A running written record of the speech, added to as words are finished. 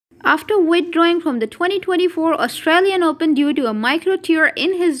After withdrawing from the 2024 Australian Open due to a micro tear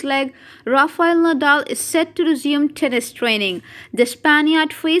in his leg, Rafael Nadal is set to resume tennis training. The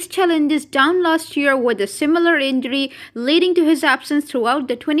Spaniard faced challenges down last year with a similar injury, leading to his absence throughout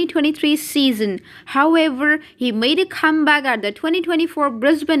the 2023 season. However, he made a comeback at the 2024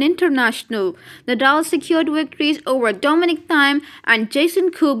 Brisbane International. Nadal secured victories over Dominic Thiem and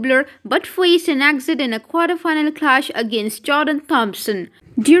Jason Kubler, but faced an exit in a quarterfinal clash against Jordan Thompson.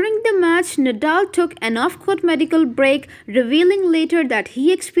 During the match, Nadal took an off-court medical break, revealing later that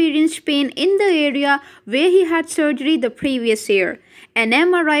he experienced pain in the area where he had surgery the previous year. An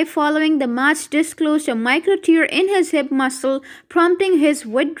MRI following the match disclosed a micro tear in his hip muscle, prompting his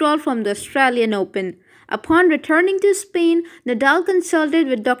withdrawal from the Australian Open. Upon returning to Spain, Nadal consulted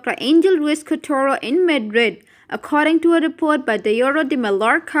with Dr. Ruiz Cotorro in Madrid. According to a report by Diario de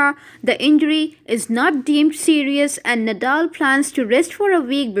Mallorca, the injury is not deemed serious and Nadal plans to rest for a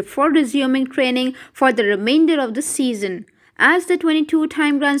week before resuming training for the remainder of the season. As the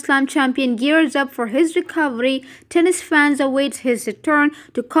 22-time Grand Slam champion gears up for his recovery, tennis fans await his return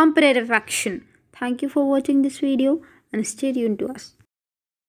to competitive action. Thank you for watching this video and stay tuned to us.